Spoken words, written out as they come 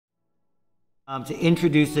To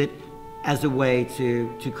introduce it as a way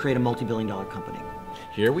to create a multi-billion-dollar company.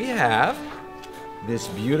 Here we have this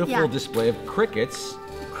beautiful display of crickets.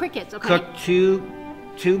 Crickets, okay. Cooked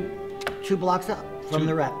two blocks up from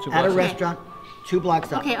the rep. At a restaurant, 2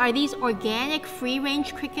 blocks up. Okay, are these organic,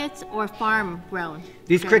 free-range crickets or farm-grown?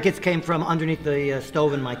 These crickets came from underneath the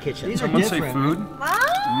stove in my kitchen. These are different. Say food?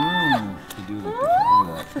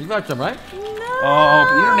 You got some, right?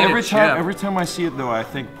 Oh, every time I see it though, I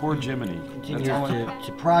think poor Jiminy. Continue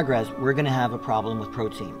to progress, we're going to have a problem with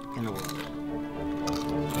protein in the world.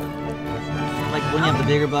 Like when you have the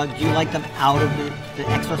bigger bugs, do you like them out of the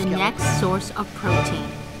exoskeleton? The next source of protein.